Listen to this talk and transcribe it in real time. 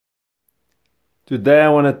Today I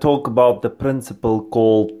want to talk about the principle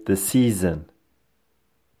called the season.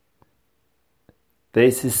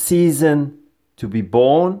 There's a season to be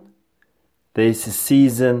born. There's a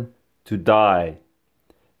season to die.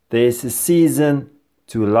 There's a season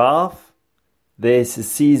to laugh. There's a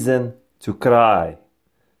season to cry.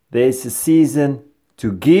 There's a season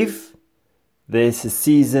to give. There's a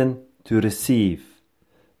season to receive.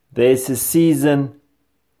 There's a season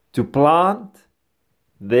to plant.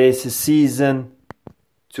 There's a season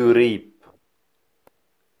to reap.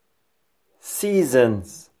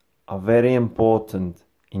 Seasons are very important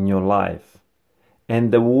in your life,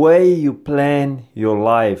 and the way you plan your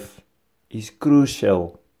life is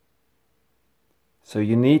crucial. So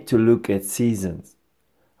you need to look at seasons.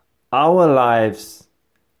 Our lives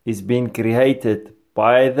is being created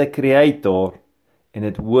by the Creator, and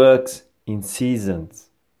it works in seasons.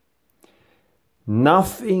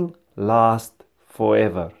 Nothing lasts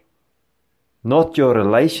forever. Not your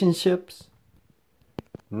relationships,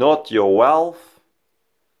 not your wealth,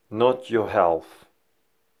 not your health.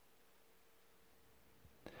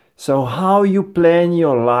 So how you plan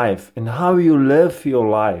your life and how you live your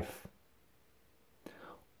life,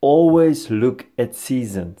 always look at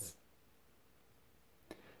seasons.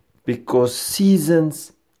 Because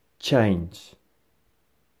seasons change.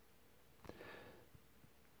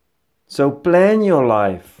 So plan your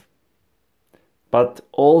life, but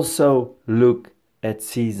also look at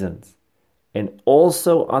seasons. And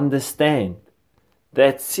also understand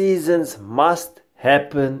that seasons must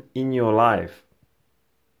happen in your life.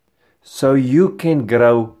 So you can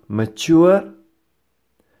grow mature,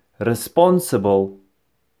 responsible,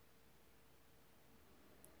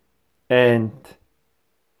 and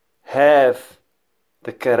have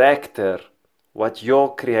the character what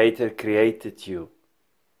your Creator created you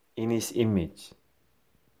in His image.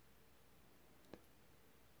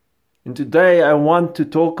 And today I want to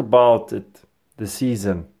talk about it, the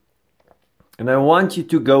season. And I want you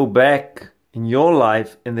to go back in your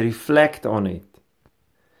life and reflect on it.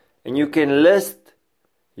 And you can list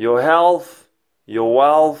your health, your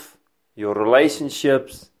wealth, your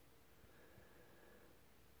relationships,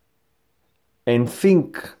 and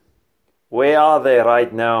think, where are they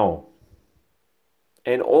right now?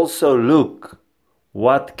 And also look,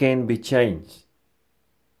 what can be changed?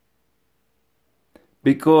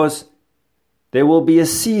 Because there will be a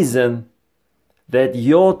season that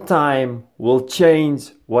your time will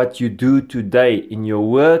change what you do today in your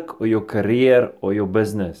work or your career or your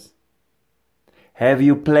business. Have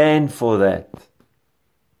you planned for that?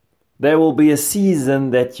 There will be a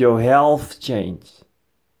season that your health changes.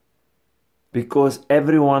 Because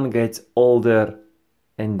everyone gets older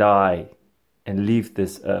and die and leave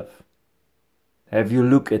this earth. Have you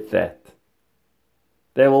looked at that?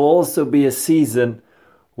 There will also be a season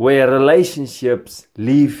where relationships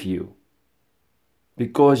leave you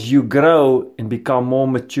because you grow and become more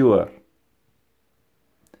mature.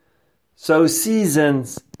 So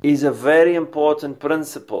seasons is a very important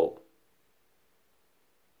principle.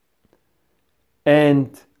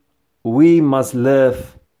 And we must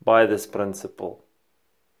live by this principle.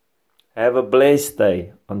 Have a blessed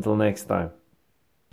day. Until next time.